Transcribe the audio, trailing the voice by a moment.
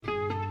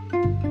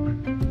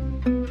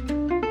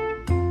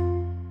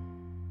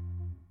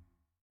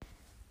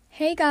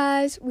Hey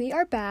guys, we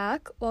are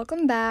back.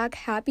 Welcome back.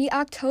 Happy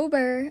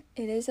October.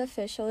 It is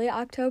officially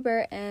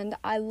October and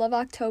I love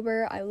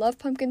October. I love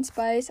pumpkin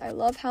spice. I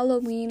love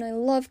Halloween. I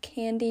love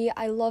candy.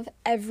 I love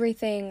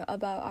everything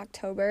about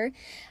October.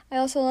 I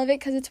also love it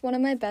because it's one of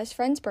my best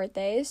friend's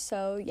birthdays.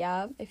 So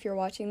yeah, if you're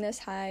watching this,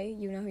 hi,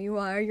 you know who you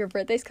are. Your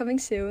birthday's coming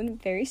soon,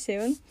 very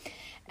soon.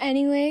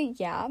 Anyway,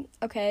 yeah.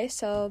 Okay,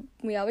 so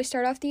we always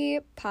start off the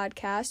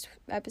podcast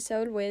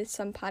episode with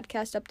some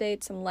podcast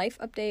updates, some life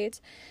updates.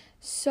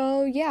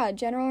 So yeah,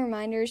 general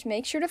reminders,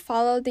 make sure to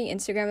follow the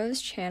Instagram of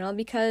this channel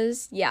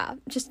because yeah,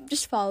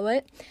 just follow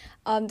it.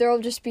 There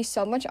will just be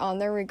so much on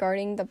there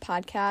regarding the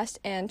podcast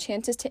and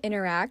chances to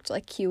interact,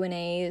 like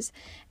Q&As,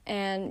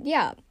 and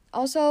yeah.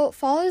 Also,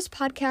 follow this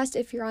podcast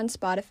if you're on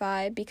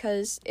Spotify,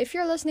 because if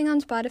you're listening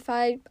on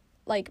Spotify,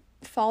 like,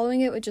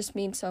 following it would just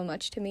mean so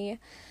much to me.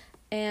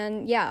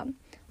 And yeah.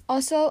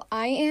 Also,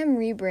 I am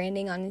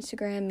rebranding on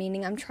Instagram,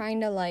 meaning I'm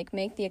trying to, like,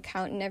 make the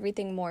account and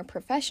everything more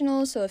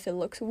professional, so if it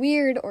looks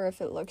weird or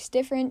if it looks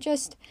different,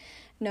 just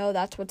know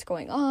that's what's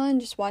going on.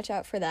 Just watch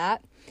out for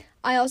that.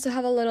 I also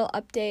have a little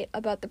update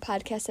about the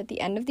podcast at the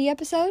end of the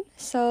episode,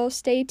 so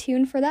stay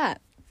tuned for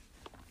that.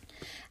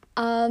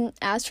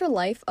 As for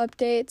life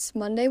updates,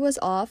 Monday was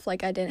off,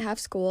 like I didn't have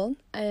school,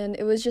 and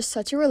it was just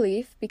such a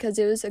relief because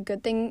it was a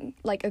good thing,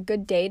 like a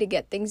good day to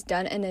get things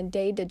done and a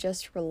day to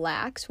just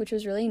relax, which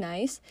was really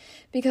nice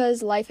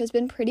because life has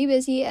been pretty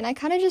busy and I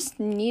kind of just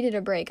needed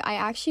a break. I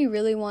actually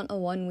really want a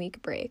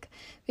 1-week break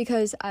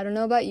because I don't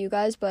know about you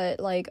guys, but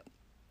like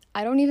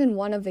I don't even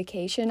want a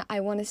vacation. I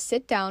want to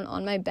sit down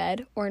on my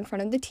bed or in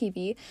front of the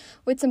TV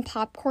with some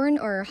popcorn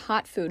or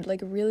hot food, like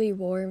really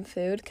warm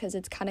food, because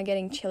it's kind of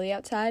getting chilly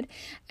outside,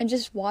 and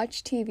just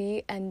watch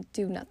TV and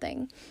do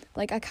nothing.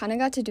 Like, I kind of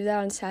got to do that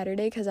on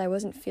Saturday because I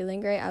wasn't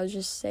feeling great. I was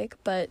just sick,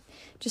 but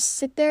just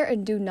sit there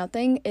and do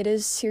nothing. It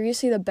is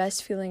seriously the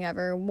best feeling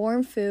ever.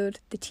 Warm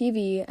food, the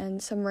TV,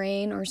 and some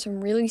rain or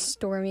some really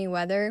stormy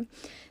weather.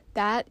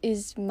 That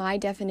is my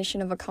definition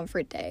of a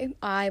comfort day.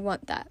 I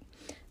want that.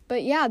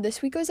 But yeah,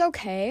 this week was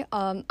okay.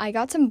 I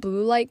got some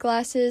blue light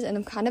glasses and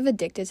I'm kind of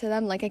addicted to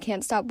them. Like, I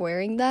can't stop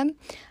wearing them.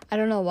 I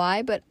don't know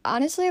why, but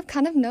honestly, I've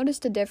kind of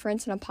noticed a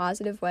difference in a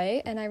positive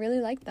way and I really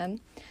like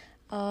them.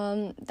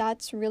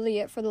 That's really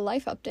it for the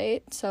life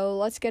update. So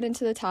let's get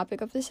into the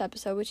topic of this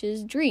episode, which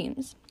is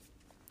dreams.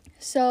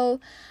 So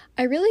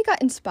I really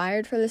got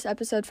inspired for this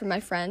episode from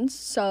my friends.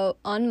 So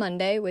on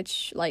Monday,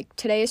 which, like,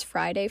 today is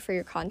Friday for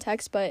your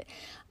context, but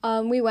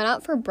we went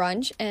out for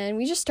brunch and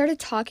we just started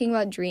talking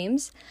about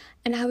dreams.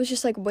 And I was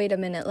just like, wait a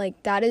minute,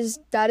 like that is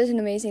an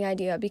amazing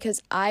idea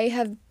because I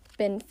have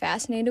been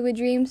fascinated with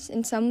dreams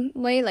in some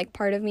way. Like,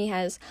 part of me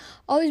has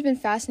always been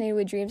fascinated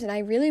with dreams and I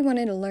really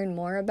wanted to learn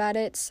more about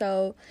it.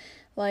 So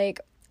like,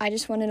 I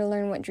just wanted to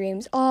learn what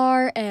dreams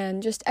are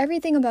and just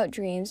everything about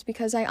dreams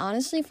because I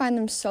honestly find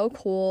them so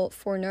cool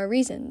for no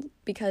reason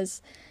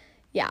because,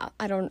 yeah,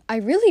 I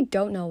really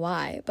don't know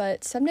why,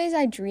 but some days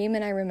I dream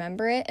and I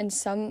remember it and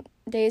some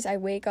days I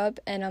wake up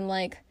and I'm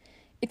like,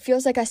 it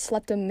feels like I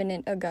slept a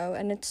minute ago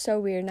and it's so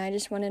weird and I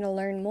just wanted to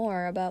learn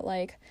more about,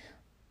 like,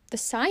 the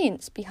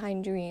science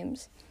behind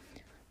dreams.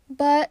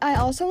 But I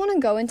also want to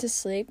go into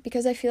sleep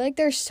because I feel like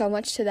there's so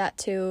much to that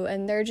too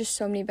and there are just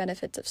so many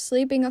benefits of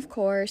sleeping, of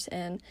course,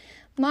 and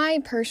my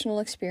personal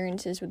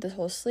experiences with this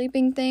whole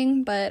sleeping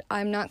thing, but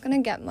I'm not going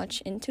to get much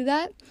into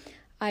that.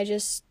 I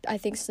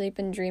think sleep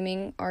and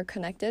dreaming are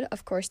connected.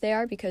 Of course they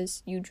are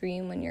because you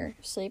dream when you're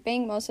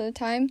sleeping most of the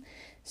time.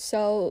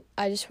 So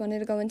I just wanted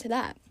to go into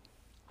that.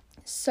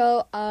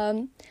 So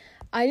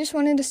I just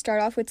wanted to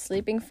start off with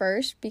sleeping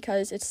first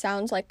because it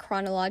sounds like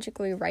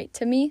chronologically right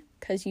to me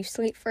because you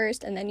sleep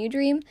first and then you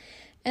dream.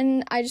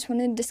 And I just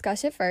wanted to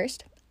discuss it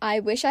first. I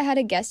wish I had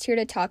a guest here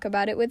to talk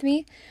about it with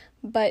me.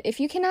 But if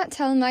you cannot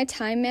tell, my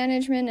time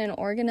management and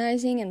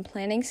organizing and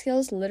planning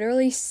skills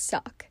literally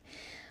suck.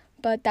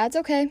 But that's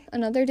okay.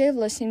 Another day of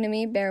listening to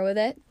me. Bear with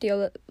it.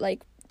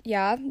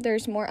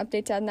 There's more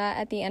updates on that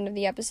at the end of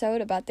the episode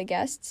about the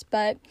guests.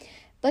 But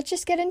let's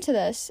just get into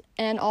this.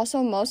 And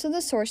also, most of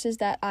the sources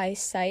that I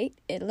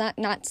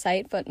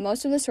but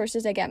most of the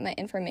sources I get my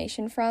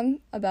information from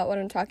about what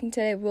I'm talking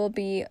today will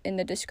be in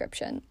the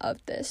description of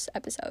this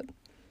episode.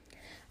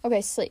 Okay,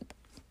 sleep.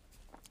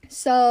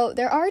 So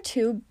there are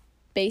two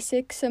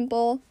basic,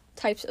 simple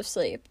types of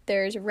sleep.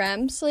 There's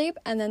REM sleep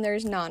and then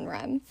there's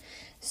non-REM.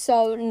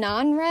 So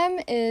non-REM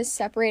is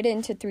separated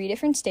into 3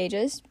 different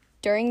stages.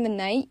 During the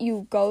night,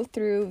 you go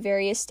through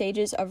various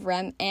stages of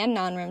REM and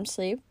non-REM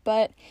sleep,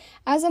 but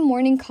as the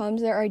morning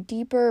comes, there are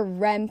deeper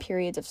REM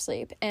periods of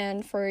sleep.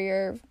 And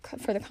for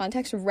the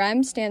context,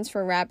 REM stands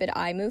for rapid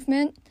eye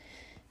movement.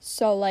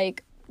 So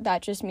like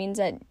that just means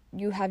that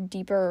you have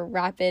deeper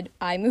rapid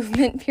eye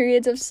movement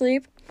periods of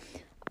sleep.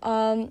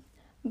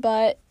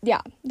 But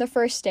yeah, the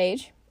first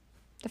stage.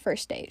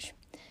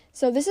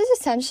 So this is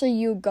essentially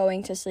you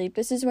going to sleep.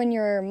 This is when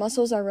your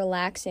muscles are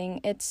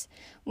relaxing. It's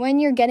when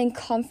you're getting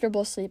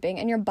comfortable sleeping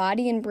and your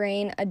body and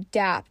brain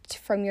adapt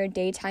from your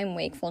daytime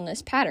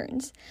wakefulness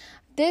patterns.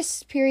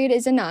 This period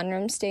is a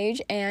non-REM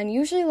stage and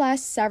usually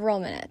lasts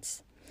several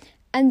minutes.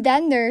 And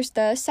then there's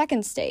the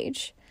second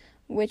stage,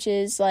 which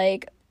is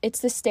like, it's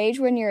the stage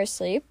when you're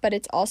asleep, but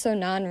it's also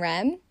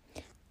non-REM.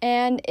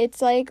 And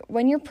it's like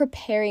when you're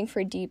preparing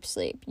for deep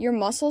sleep, your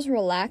muscles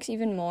relax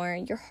even more,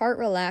 your heart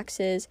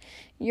relaxes,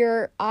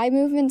 your eye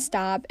movements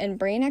stop, and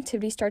brain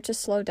activity starts to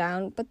slow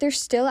down, but there's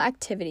still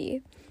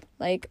activity.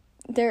 Like,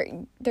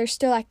 there's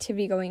still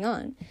activity going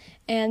on.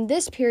 And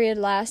this period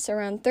lasts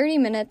around 30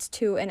 minutes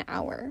to an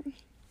hour.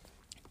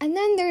 And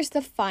then there's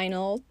the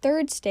final,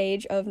 third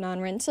stage of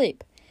non-REM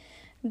sleep.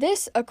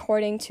 This,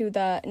 according to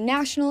the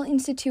National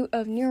Institute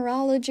of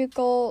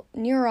Neurological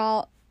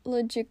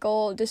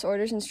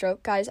Disorders and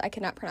Stroke. Guys, I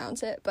cannot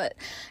pronounce it, but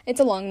it's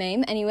a long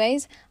name.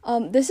 Anyways,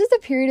 this is the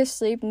period of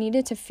sleep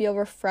needed to feel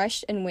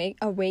refreshed and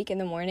awake in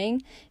the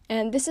morning.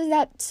 And this is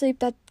that sleep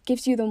that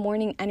gives you the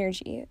morning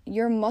energy.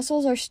 Your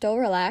muscles are still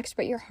relaxed,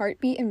 but your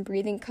heartbeat and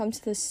breathing comes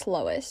to the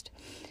slowest.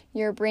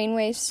 Your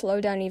brainwaves slow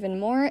down even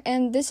more,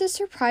 and this is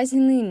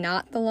surprisingly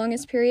not the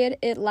longest period.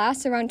 It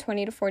lasts around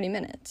 20 to 40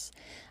 minutes.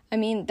 I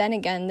mean, then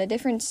again, the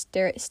different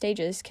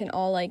stages can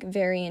all, like,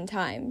 vary in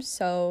time.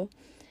 So,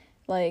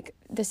 like,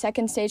 the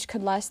second stage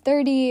could last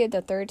 30,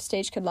 the third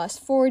stage could last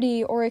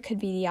 40, or it could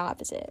be the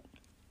opposite.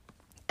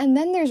 And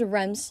then there's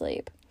REM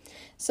sleep.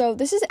 So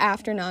this is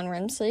after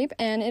non-REM sleep,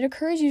 and it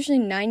occurs usually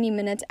 90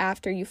 minutes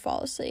after you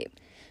fall asleep.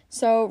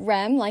 So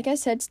REM, like I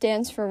said,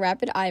 stands for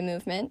rapid eye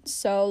movement.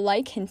 So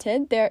like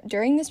hinted,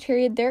 during this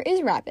period, there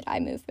is rapid eye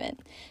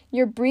movement.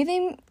 Your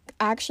breathing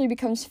actually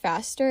becomes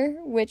faster,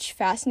 which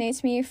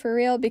fascinates me for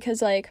real,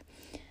 because, like,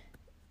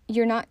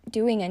 you're not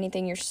doing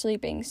anything, you're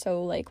sleeping,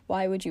 so, like,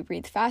 why would you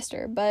breathe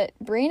faster? But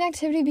brain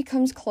activity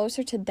becomes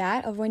closer to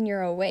that of when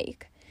you're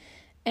awake.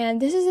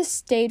 And this is a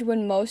stage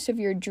when most of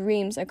your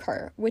dreams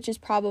occur, which is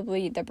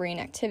probably the brain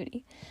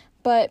activity.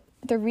 But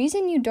the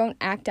reason you don't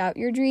act out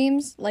your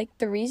dreams, like,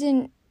 the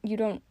reason you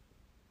don't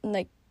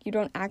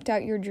act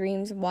out your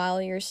dreams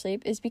while you're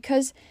asleep is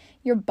because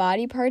your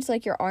body parts,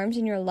 like your arms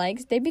and your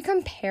legs, they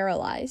become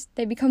paralyzed.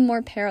 They become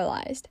more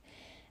paralyzed.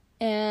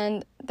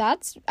 And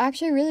that's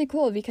actually really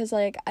cool because,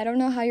 like, I don't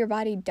know how your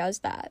body does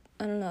that.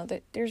 I don't know.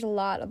 There's a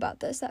lot about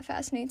this that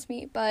fascinates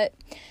me. But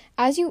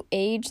as you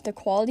age, the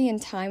quality and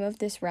time of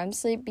this REM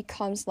sleep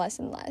becomes less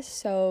and less.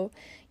 So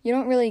you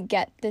don't really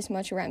get this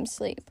much REM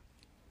sleep.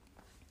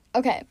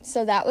 Okay,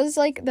 so that was,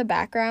 like, the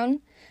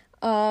background.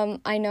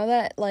 I know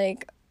that,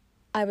 like,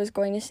 I was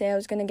going to say I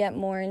was going to get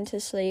more into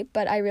sleep,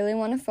 but I really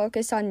want to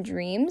focus on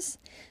dreams.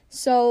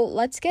 So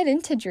let's get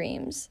into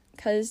dreams,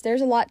 because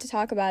there's a lot to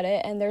talk about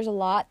it, and there's a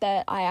lot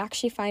that I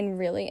actually find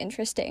really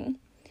interesting.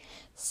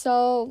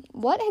 So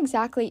what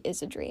exactly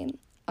is a dream?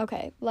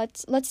 Okay,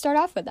 let's start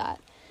off with that.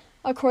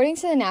 According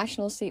to the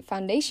National Sleep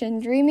Foundation,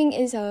 dreaming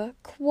is a,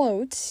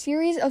 quote,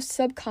 series of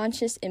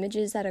subconscious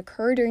images that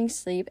occur during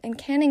sleep and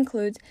can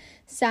include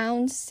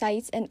sounds,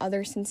 sights, and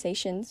other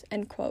sensations,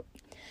 end quote.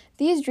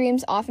 These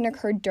dreams often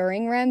occur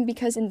during REM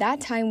because in that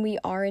time we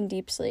are in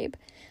deep sleep.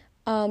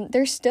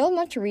 There's still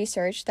much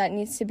research that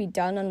needs to be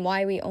done on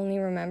why we only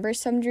remember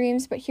some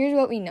dreams, but here's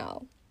what we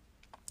know.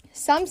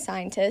 Some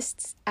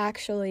scientists,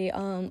 actually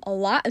a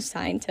lot of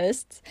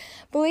scientists,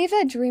 believe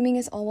that dreaming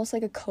is almost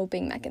like a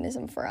coping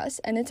mechanism for us,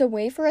 and it's a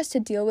way for us to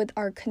deal with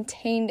our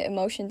contained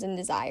emotions and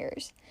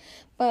desires.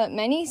 But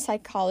many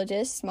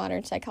psychologists,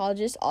 modern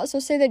psychologists, also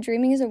say that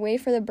dreaming is a way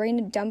for the brain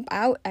to dump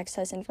out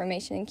excess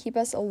information and keep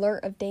us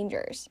alert of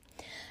dangers.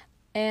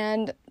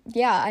 And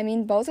yeah, I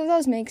mean, both of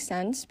those make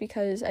sense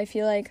because I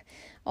feel like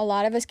a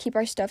lot of us keep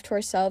our stuff to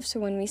ourselves, so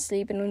when we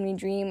sleep and when we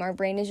dream, our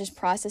brain is just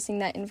processing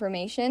that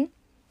information.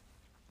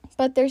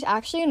 But there's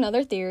actually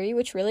another theory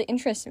which really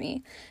interests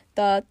me,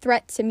 the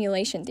threat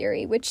simulation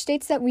theory, which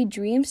states that we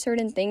dream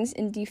certain things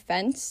in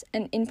defense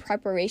and in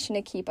preparation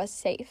to keep us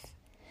safe.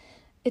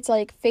 It's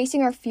like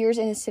facing our fears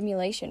in a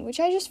simulation, which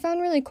I just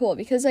found really cool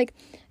because, like,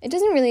 it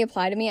doesn't really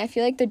apply to me. I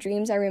feel like the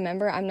dreams I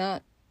remember,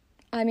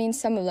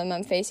 some of them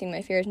I'm facing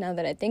my fears now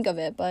that I think of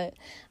it, but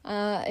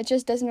it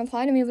just doesn't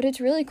apply to me. But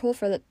it's really cool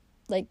for,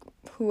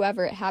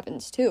 whoever it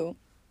happens to.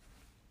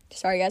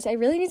 Sorry, guys, I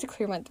really need to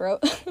clear my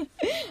throat.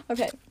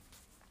 Okay.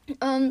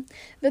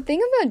 The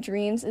thing about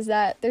dreams is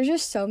that there's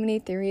just so many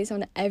theories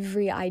on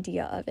every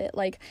idea of it.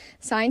 Like,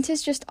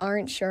 scientists just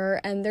aren't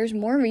sure, and there's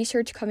more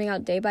research coming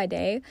out day by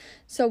day.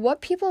 So what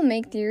people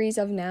make theories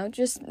of now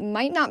just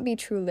might not be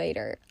true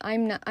later.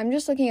 I'm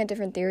just looking at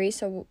different theories,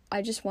 so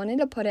I just wanted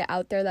to put it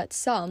out there that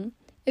some,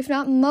 if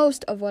not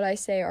most, of what I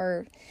say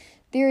are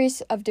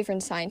theories of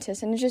different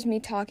scientists, and it's just me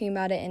talking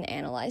about it and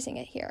analyzing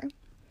it here.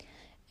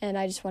 And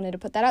I just wanted to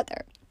put that out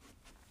there.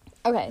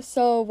 Okay,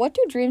 so what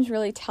do dreams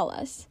really tell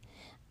us?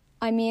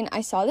 I mean, I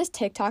saw this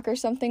TikTok or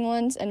something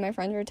once, and my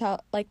friends were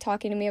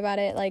talking to me about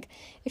it. Like,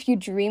 if you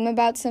dream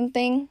about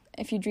something,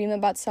 if you dream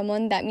about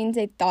someone, that means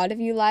they thought of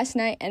you last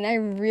night. And I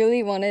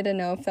really wanted to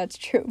know if that's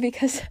true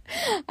because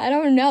I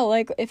don't know.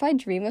 Like, if I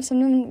dream of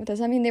someone, does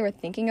that mean they were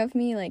thinking of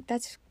me? Like,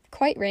 that's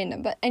quite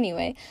random. But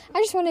anyway, I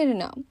just wanted to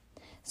know.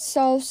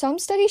 So some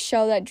studies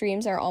show that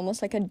dreams are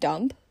almost like a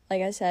dump.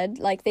 Like I said,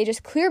 like, they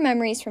just clear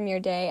memories from your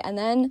day, and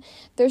then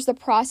there's the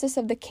process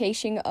of the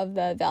caching of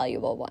the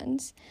valuable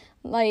ones.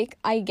 Like,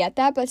 I get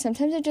that, but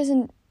sometimes it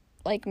doesn't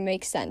like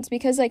make sense,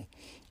 because like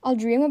I'll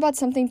dream about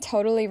something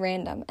totally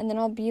random and then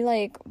I'll be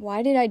like,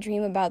 why did I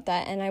dream about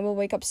that? And I will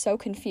wake up so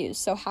confused.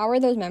 So how are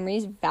those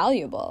memories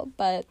valuable?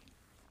 But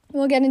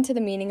we'll get into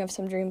the meaning of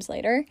some dreams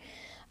later.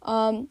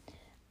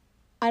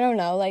 I don't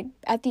know, like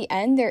at the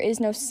end there is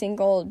no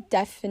single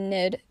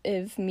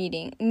definitive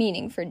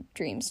meaning for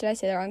dreams. Did I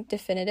say that wrong?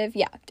 Definitive?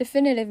 Yeah,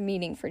 definitive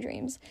meaning for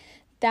dreams.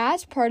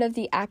 That's part of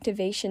the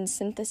activation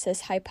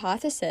synthesis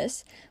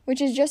hypothesis,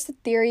 which is just a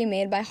theory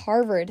made by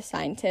Harvard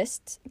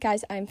scientists.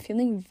 Guys, I'm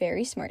feeling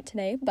very smart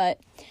today, but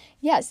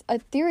yes, a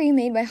theory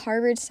made by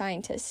Harvard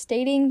scientists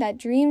stating that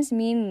dreams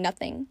mean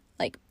nothing,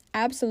 like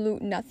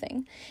absolute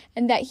nothing,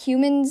 and that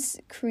humans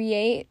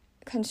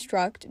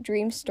construct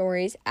dream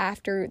stories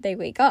after they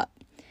wake up.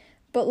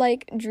 But,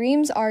 like,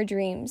 dreams are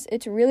dreams.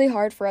 It's really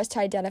hard for us to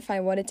identify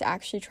what it's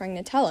actually trying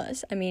to tell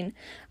us. I mean,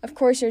 of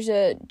course, there's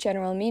a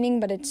general meaning,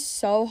 but it's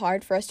so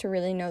hard for us to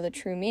really know the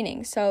true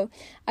meaning. So,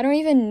 I don't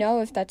even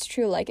know if that's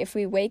true. Like, if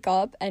we wake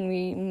up and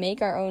we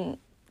make our own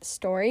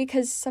story,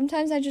 because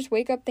sometimes I just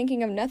wake up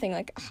thinking of nothing.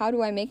 Like, how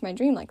do I make my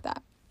dream like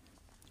that?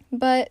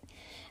 But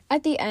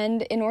at the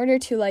end, in order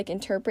to, like,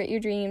 interpret your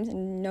dreams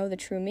and know the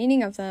true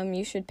meaning of them,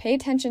 you should pay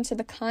attention to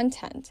the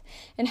content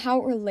and how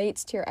it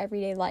relates to your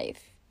everyday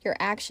life, your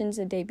actions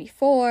the day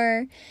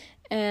before.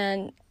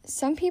 And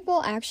some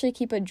people actually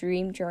keep a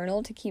dream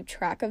journal to keep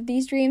track of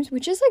these dreams,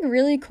 which is like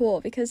really cool,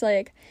 because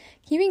like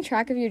keeping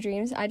track of your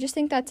dreams, I just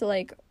think that's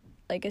like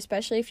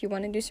especially if you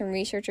want to do some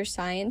research or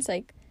science,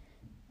 like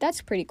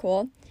that's pretty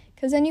cool,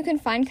 because then you can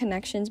find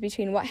connections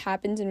between what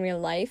happens in real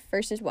life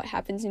versus what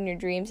happens in your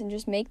dreams and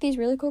just make these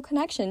really cool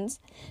connections.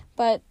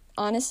 But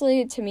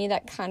honestly, to me,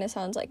 that kind of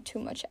sounds like too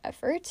much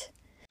effort.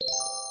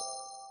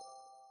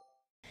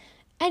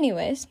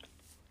 Anyways,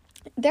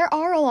 there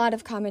are a lot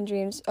of common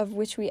dreams of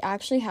which we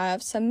actually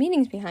have some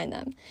meanings behind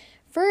them.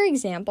 For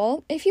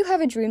example, if you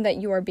have a dream that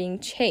you are being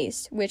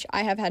chased, which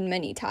I have had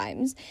many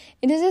times,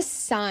 it is a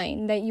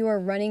sign that you are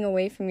running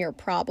away from your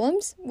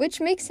problems, which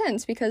makes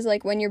sense because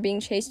like when you're being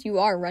chased, you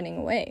are running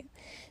away.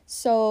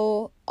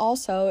 So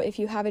also, if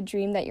you have a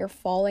dream that you're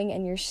falling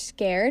and you're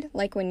scared,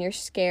 like when you're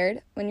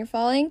scared when you're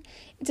falling,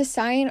 it's a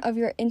sign of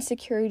your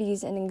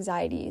insecurities and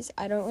anxieties.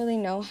 I don't really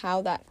know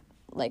how that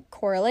like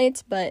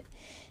correlates, but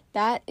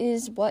that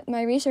is what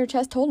my research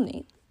has told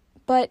me.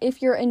 But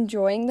if you're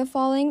enjoying the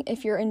falling,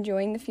 if you're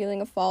enjoying the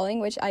feeling of falling,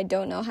 which I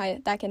don't know how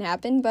that can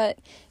happen, but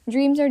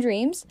dreams are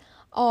dreams.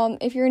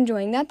 If you're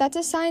enjoying that, that's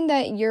a sign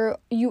that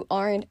you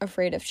aren't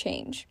afraid of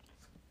change.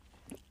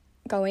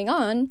 Going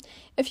on,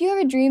 if you have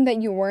a dream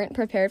that you weren't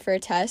prepared for a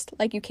test,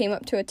 like you came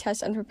up to a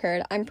test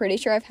unprepared, I'm pretty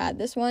sure I've had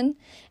this one,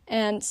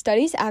 and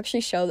studies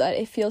actually show that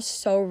it feels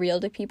so real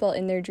to people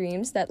in their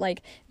dreams that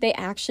like they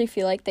actually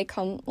feel like they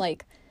come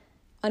like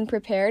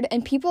unprepared,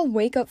 and people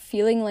wake up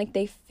feeling like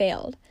they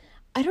failed.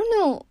 I don't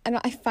know,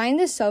 I find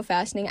this so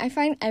fascinating. I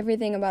find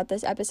everything about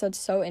this episode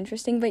so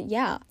interesting, but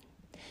yeah,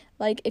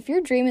 like if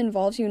your dream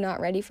involves you not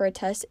ready for a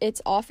test,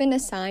 it's often a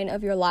sign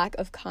of your lack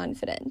of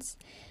confidence.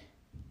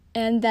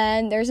 And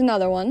then there's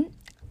another one.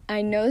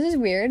 I know this is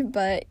weird,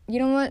 but you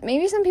know what?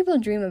 Maybe some people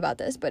dream about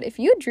this, but if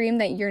you dream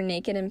that you're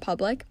naked in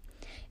public,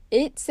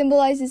 it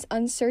symbolizes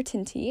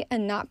uncertainty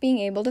and not being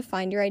able to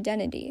find your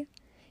identity.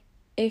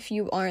 If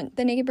you aren't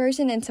the naked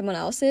person and someone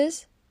else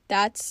is,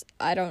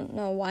 I don't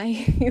know why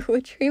you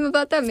would dream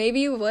about that.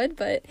 Maybe you would,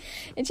 but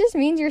it just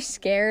means you're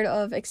scared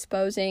of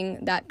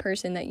exposing that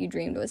person that you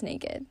dreamed was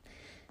naked,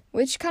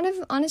 which kind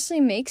of honestly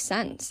makes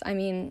sense. I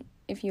mean,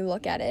 if you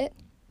look at it.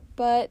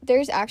 But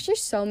there's actually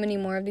so many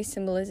more of these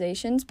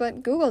symbolizations,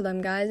 but Google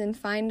them, guys, and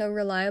find a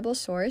reliable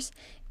source.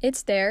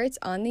 It's there, it's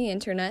on the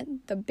internet,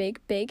 the big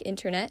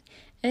internet,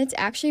 and it's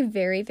actually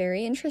very,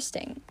 very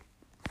interesting.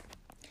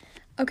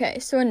 Okay,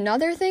 so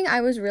another thing I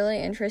was really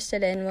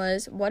interested in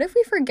was, what if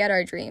we forget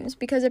our dreams?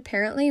 Because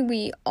apparently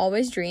we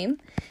always dream,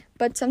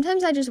 but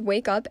sometimes I just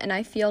wake up and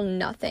I feel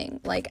nothing,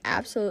 like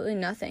absolutely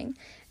nothing.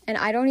 And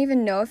I don't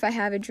even know if I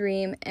have a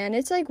dream, and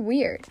it's like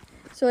weird.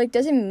 So like,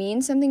 does it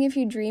mean something if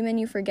you dream and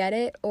you forget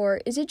it, or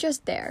is it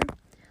just there?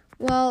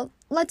 Well,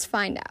 let's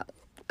find out.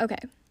 Okay,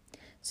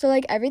 so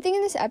like everything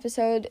in this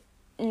episode,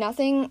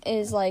 nothing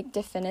is like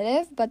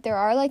definitive, but there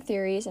are like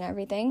theories and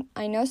everything.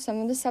 I know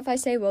some of the stuff I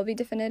say will be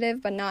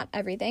definitive, but not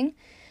everything.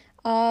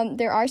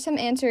 There are some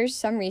answers,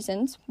 some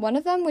reasons. One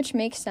of them, which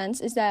makes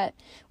sense, is that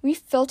we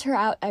filter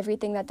out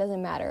everything that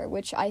doesn't matter,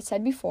 which I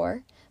said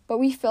before, but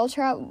we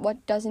filter out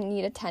what doesn't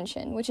need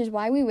attention, which is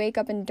why we wake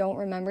up and don't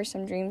remember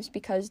some dreams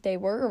because they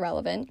were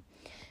irrelevant.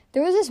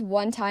 There was this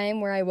one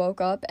time where I woke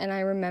up and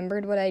I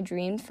remembered what I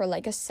dreamed for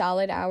like a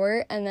solid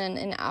hour, and then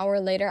an hour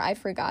later I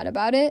forgot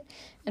about it,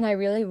 and I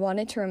really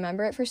wanted to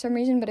remember it for some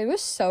reason, but it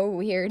was so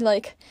weird.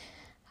 Like,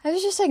 I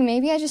was just like,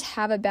 maybe I just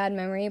have a bad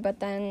memory, but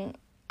then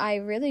I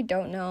really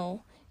don't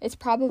know. It's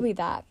probably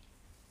that.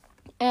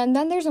 And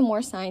then there's a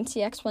more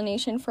sciencey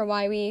explanation for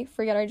why we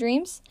forget our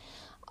dreams.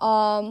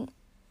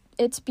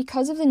 It's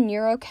because of the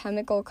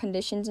neurochemical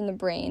conditions in the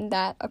brain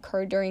that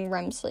occur during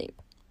REM sleep.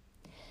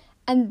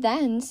 And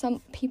then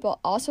some people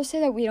also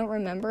say that we don't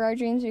remember our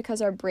dreams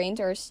because our brains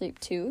are asleep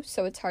too,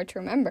 so it's hard to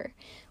remember,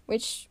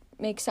 which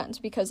makes sense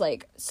because,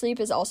 like, sleep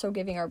is also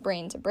giving our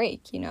brains a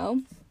break, you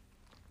know?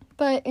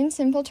 But in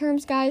simple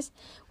terms, guys,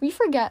 we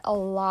forget a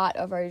lot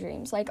of our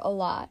dreams, like, a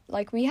lot.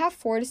 Like, we have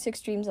 4 to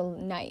 6 dreams a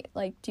night.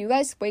 Like, do you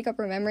guys wake up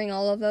remembering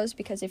all of those?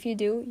 Because if you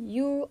do,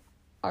 you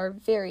are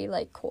very,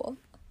 like, cool.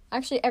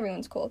 Actually,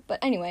 everyone's cool. But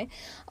anyway,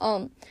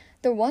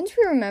 the ones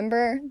we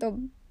remember,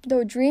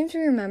 the dreams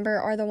we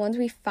remember are the ones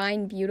we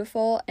find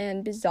beautiful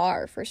and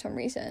bizarre for some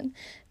reason.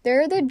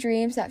 They're the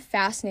dreams that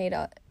fascinate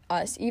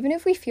us, even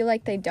if we feel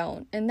like they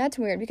don't. And that's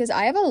weird because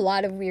I have a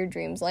lot of weird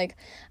dreams. Like,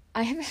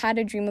 I have had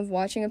a dream of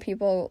watching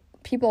people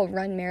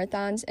run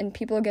marathons and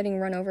people getting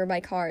run over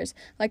by cars.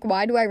 Like,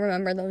 why do I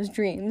remember those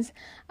dreams?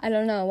 I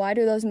don't know. Why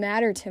do those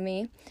matter to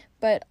me?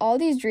 But all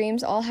these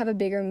dreams all have a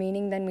bigger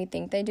meaning than we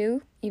think they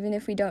do, even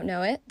if we don't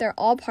know it. They're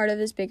all part of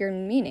this bigger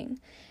meaning.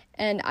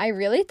 And I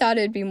really thought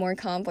it'd be more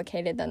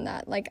complicated than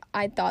that. Like,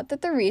 I thought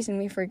that the reason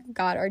we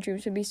forgot our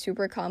dreams would be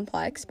super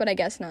complex, but I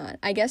guess not.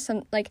 I guess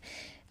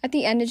at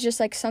the end, it's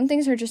just, like, some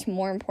things are just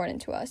more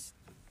important to us.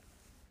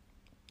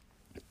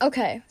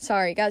 Okay,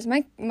 sorry, guys.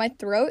 My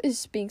throat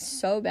is being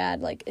so bad.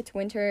 Like, it's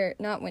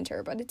not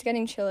winter, but it's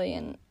getting chilly,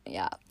 and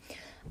yeah.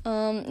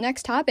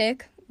 Next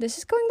topic. This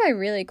is going by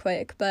really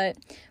quick, but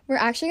we're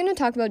actually going to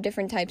talk about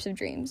different types of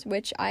dreams,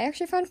 which I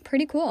actually found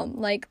pretty cool.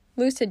 Like,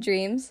 lucid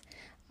dreams.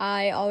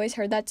 I always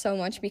heard that so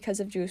much because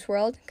of Juice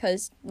WRLD,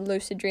 because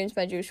Lucid Dreams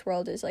by Juice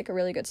WRLD is, like, a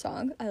really good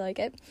song. I like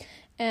it.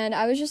 And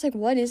I was just like,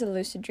 what is a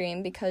lucid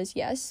dream? Because,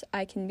 yes,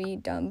 I can be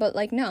dumb, but,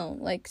 like, no.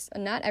 Like,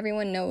 not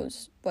everyone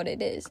knows what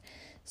it is.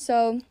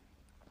 So,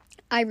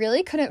 I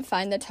really couldn't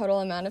find the total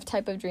amount of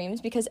type of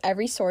dreams because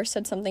every source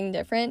said something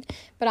different,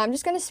 but I'm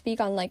just going to speak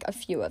on, like, a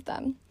few of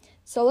them.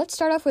 So, let's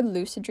start off with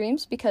lucid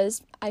dreams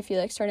because I feel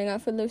like starting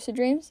off with lucid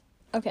dreams.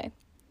 Okay,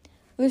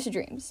 lucid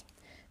dreams.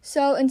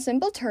 So, in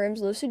simple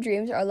terms, lucid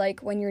dreams are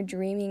like when you're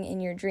dreaming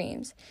in your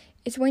dreams.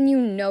 It's when you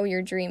know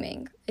you're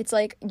dreaming. It's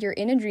like you're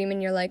in a dream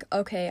and you're like,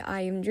 okay,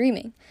 I am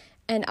dreaming.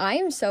 And I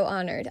am so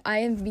honored. I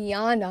am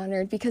beyond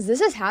honored because this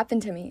has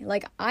happened to me.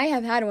 Like, I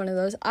have had one of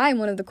those. I'm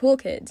one of the cool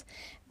kids.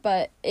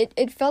 But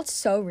it felt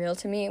so real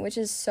to me, which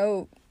is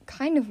so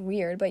kind of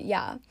weird, but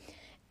yeah.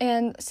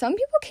 And some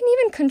people can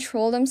even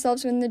control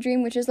themselves in the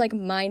dream, which is, like,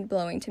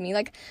 mind-blowing to me.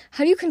 Like,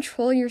 how do you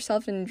control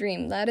yourself in a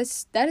dream? That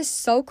is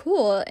so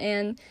cool,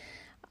 and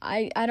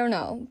I don't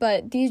know,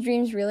 but these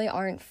dreams really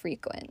aren't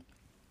frequent.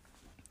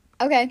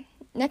 Okay,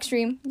 next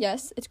dream.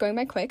 Yes, it's going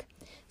by quick.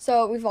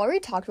 So we've already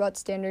talked about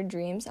standard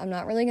dreams. I'm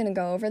not really going to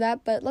go over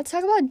that, but let's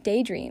talk about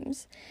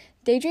daydreams.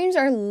 Daydreams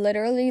are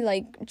literally,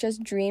 like,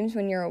 just dreams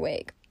when you're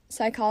awake.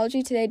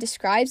 Psychology Today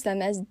describes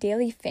them as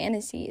daily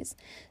fantasies.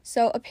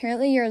 So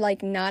apparently you're,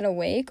 like, not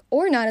awake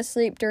or not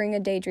asleep during a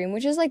daydream,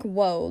 which is like,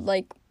 whoa,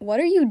 like, what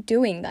are you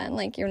doing then?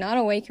 Like, you're not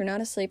awake, you're not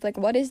asleep, like,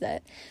 what is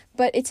that?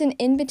 But it's an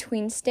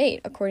in-between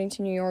state, according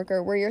to New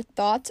Yorker, where your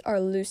thoughts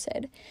are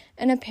lucid.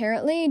 And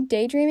apparently,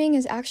 daydreaming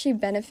is actually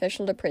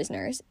beneficial to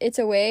prisoners. It's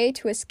a way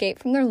to escape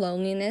from their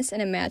loneliness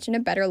and imagine a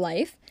better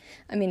life.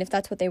 I mean, if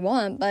that's what they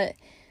want, but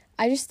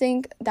I just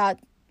think that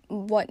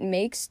what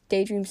makes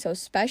daydreams so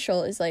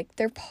special is, like,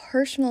 they're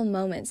personal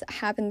moments that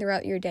happen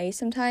throughout your day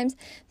sometimes.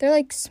 They're,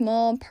 like,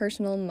 small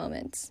personal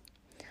moments.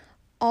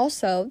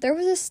 Also, there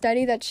was a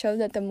study that showed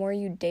that the more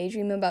you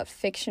daydream about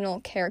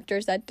fictional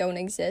characters that don't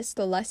exist,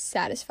 the less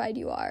satisfied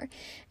you are.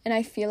 And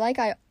I feel like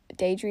I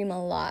daydream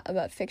a lot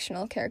about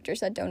fictional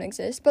characters that don't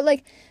exist. But,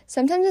 like,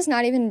 sometimes it's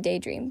not even a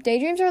daydream.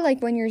 Daydreams are,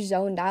 like, when you're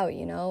zoned out,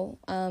 you know?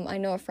 I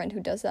know a friend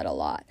who does that a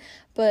lot.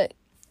 But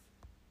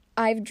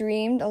I've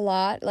dreamed a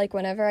lot. Like,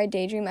 whenever I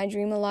daydream, I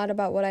dream a lot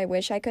about what I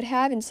wish I could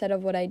have instead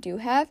of what I do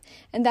have,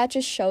 and that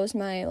just shows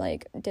my,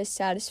 like,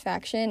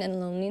 dissatisfaction and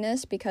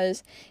loneliness,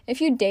 because if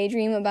you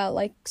daydream about,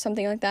 like,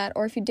 something like that,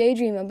 or if you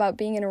daydream about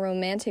being in a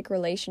romantic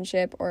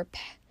relationship or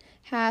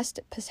past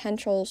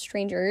potential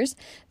strangers,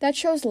 that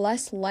shows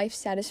less life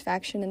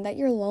satisfaction and that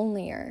you're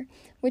lonelier,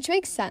 which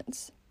makes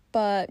sense.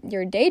 But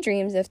your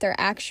daydreams, if they're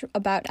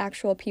about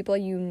actual people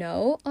you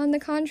know, on the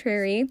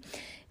contrary,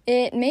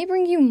 it may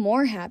bring you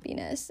more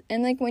happiness.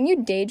 And, like, when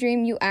you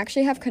daydream, you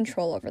actually have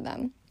control over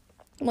them.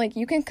 Like,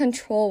 you can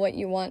control what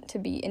you want to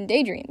be in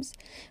daydreams,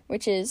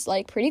 which is,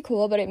 like, pretty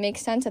cool, but it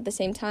makes sense at the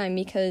same time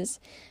because,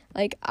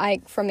 like,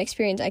 from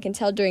experience, I can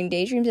tell during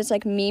daydreams, it's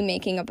like me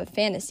making up a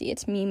fantasy.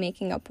 It's me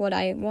making up what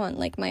I want,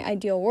 like, my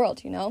ideal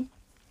world, you know?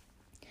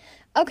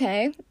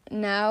 Okay,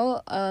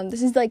 now,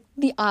 this is, like,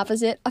 the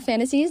opposite of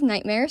fantasies,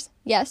 nightmares.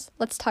 Yes,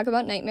 let's talk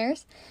about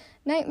nightmares.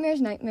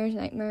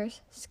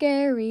 Nightmares,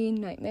 scary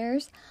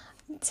nightmares.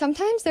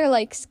 Sometimes they're,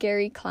 like,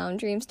 scary clown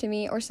dreams to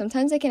me, or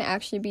sometimes they can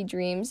actually be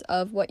dreams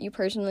of what you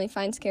personally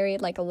find scary,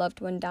 like a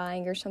loved one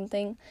dying or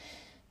something.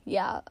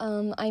 Yeah,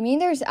 I mean,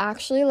 there's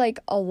actually, like,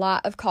 a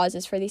lot of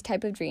causes for these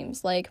type of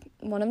dreams. Like,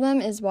 one of them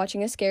is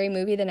watching a scary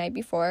movie the night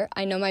before.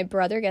 I know my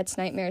brother gets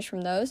nightmares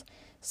from those.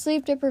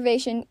 Sleep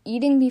deprivation,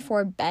 eating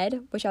before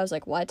bed, which I was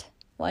like, what?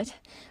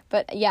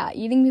 But yeah,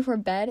 eating before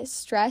bed,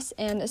 stress,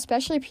 and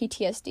especially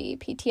PTSD.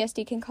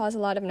 PTSD can cause a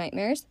lot of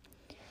nightmares.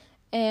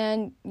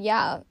 And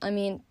yeah, I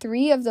mean,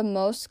 3 of the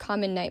most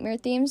common nightmare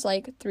themes,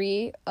 like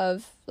 3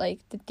 of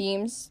like the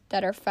themes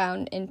that are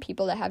found in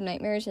people that have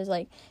nightmares is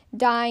like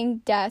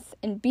dying, death,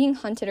 and being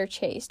hunted or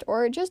chased,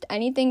 or just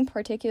anything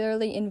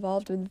particularly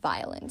involved with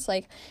violence.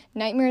 Like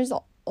nightmares,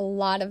 a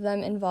lot of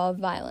them involve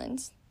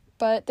violence.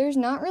 But there's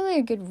not really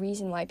a good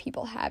reason why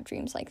people have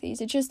dreams like these.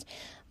 It's just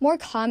more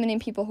common in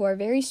people who are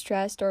very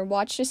stressed or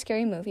watched a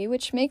scary movie,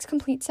 which makes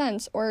complete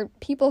sense, or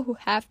people who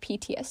have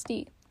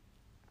PTSD.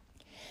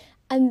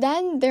 And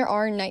then there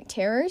are night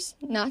terrors,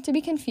 not to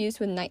be confused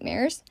with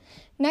nightmares.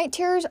 Night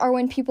terrors are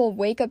when people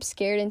wake up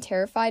scared and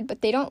terrified, but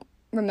they don't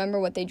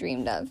remember what they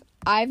dreamed of.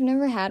 I've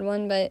never had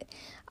one, but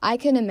I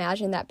can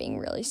imagine that being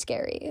really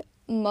scary.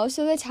 Most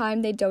of the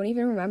time, they don't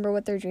even remember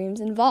what their dreams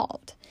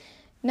involved.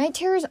 Night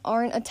terrors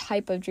aren't a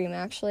type of dream,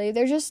 actually.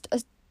 They're just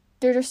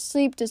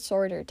sleep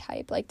disorder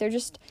type. Like, they're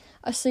just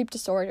a sleep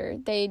disorder.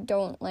 They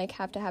don't, like,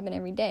 have to happen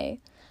every day.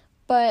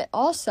 But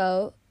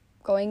also,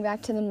 going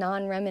back to the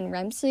non-REM and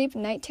REM sleep,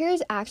 night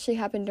terrors actually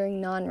happen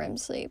during non-REM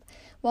sleep,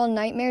 while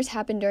nightmares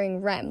happen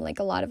during REM, like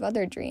a lot of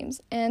other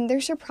dreams, and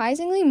they're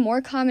surprisingly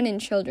more common in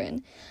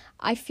children.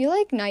 I feel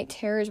like night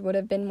terrors would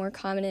have been more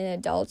common in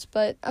adults,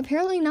 but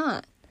apparently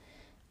not.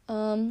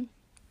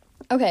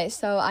 Okay,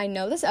 so I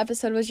know this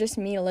episode was just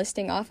me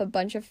listing off a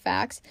bunch of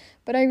facts,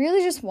 but I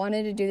really just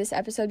wanted to do this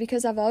episode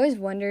because I've always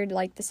wondered,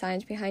 like, the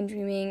science behind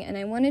dreaming, and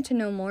I wanted to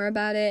know more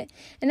about it,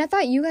 and I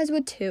thought you guys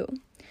would too.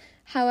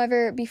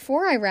 However,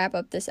 before I wrap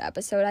up this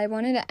episode, I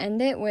wanted to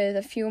end it with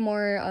a few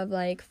more of,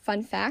 like,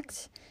 fun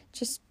facts,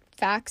 just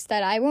facts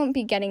that I won't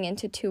be getting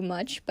into too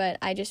much, but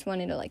I just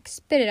wanted to, like,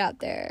 spit it out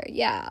there.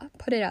 Yeah,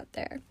 put it out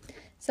there.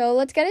 So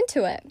let's get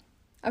into it.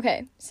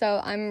 Okay,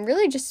 so I'm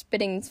really just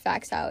spitting these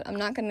facts out. I'm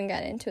not going to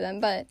get into them,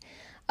 but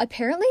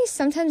apparently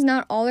sometimes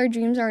not all our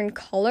dreams are in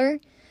color.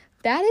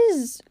 That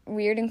is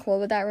weird and cool,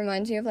 but that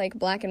reminds me of, like,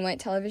 black and white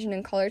television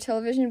and color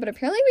television, but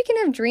apparently we can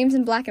have dreams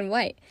in black and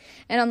white.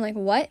 And I'm like,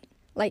 what?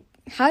 Like,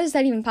 how is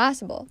that even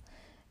possible?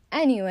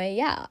 Anyway,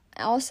 yeah.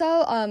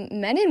 Also,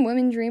 men and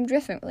women dream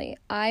differently.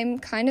 I'm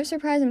kind of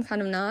surprised, I'm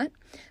kind of not.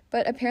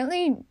 But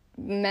apparently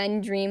men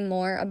dream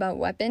more about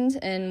weapons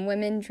and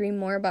women dream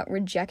more about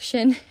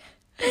rejection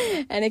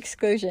and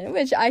exclusion,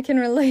 which I can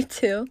relate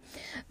to.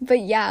 But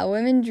yeah,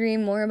 women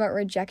dream more about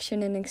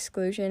rejection and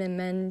exclusion, and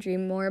men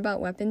dream more about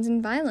weapons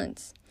and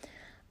violence.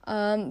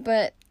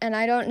 And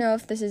I don't know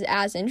if this is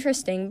as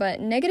interesting, but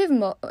negative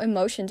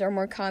emotions are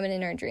more common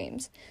in our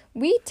dreams.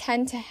 We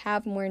tend to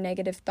have more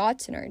negative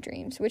thoughts in our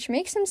dreams, which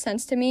makes some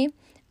sense to me.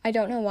 I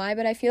don't know why,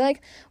 but I feel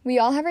like we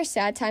all have our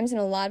sad times,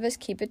 and a lot of us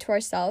keep it to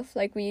ourselves.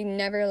 Like, we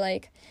never,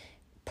 like,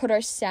 put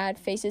our sad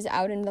faces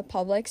out in the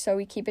public, so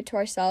we keep it to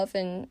ourselves,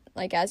 and,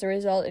 like, as a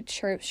result, it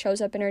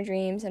shows up in our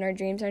dreams, and our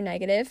dreams are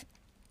negative.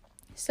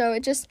 So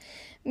it just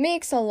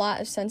makes a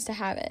lot of sense to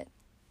have it,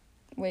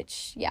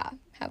 which, yeah,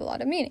 have a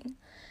lot of meaning.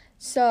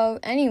 So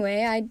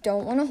anyway, I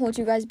don't want to hold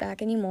you guys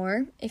back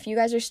anymore. If you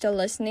guys are still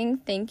listening,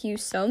 thank you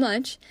so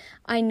much.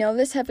 I know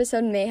this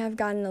episode may have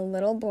gotten a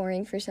little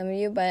boring for some of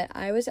you, but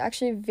I was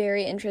actually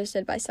very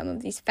interested by some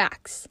of these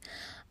facts.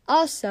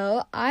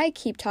 Also, I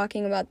keep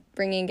talking about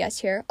bringing a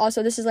guest here.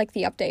 Also, this is like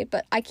the update,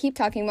 but I keep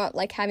talking about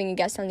like having a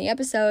guest on the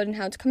episode and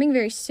how it's coming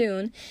very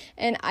soon.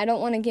 And I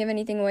don't want to give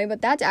anything away,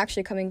 but that's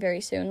actually coming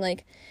very soon.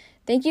 Like,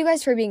 thank you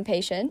guys for being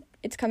patient.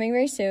 It's coming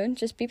very soon.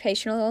 Just be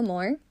patient a little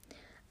more.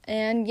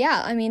 And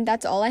yeah, I mean,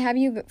 that's all I have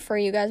for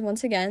you guys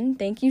once again.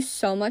 Thank you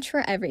so much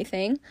for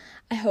everything.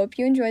 I hope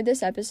you enjoyed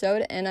this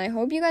episode, and I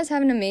hope you guys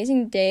have an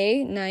amazing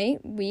day,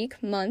 night,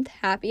 week, month.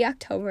 Happy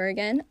October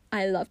again.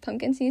 I love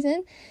pumpkin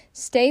season.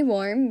 Stay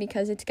warm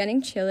because it's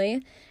getting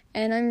chilly.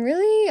 And I'm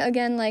really,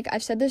 again, like,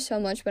 I've said this so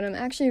much, but I'm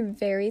actually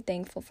very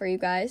thankful for you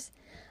guys.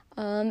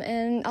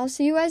 And I'll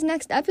see you guys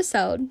next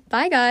episode.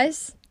 Bye,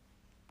 guys.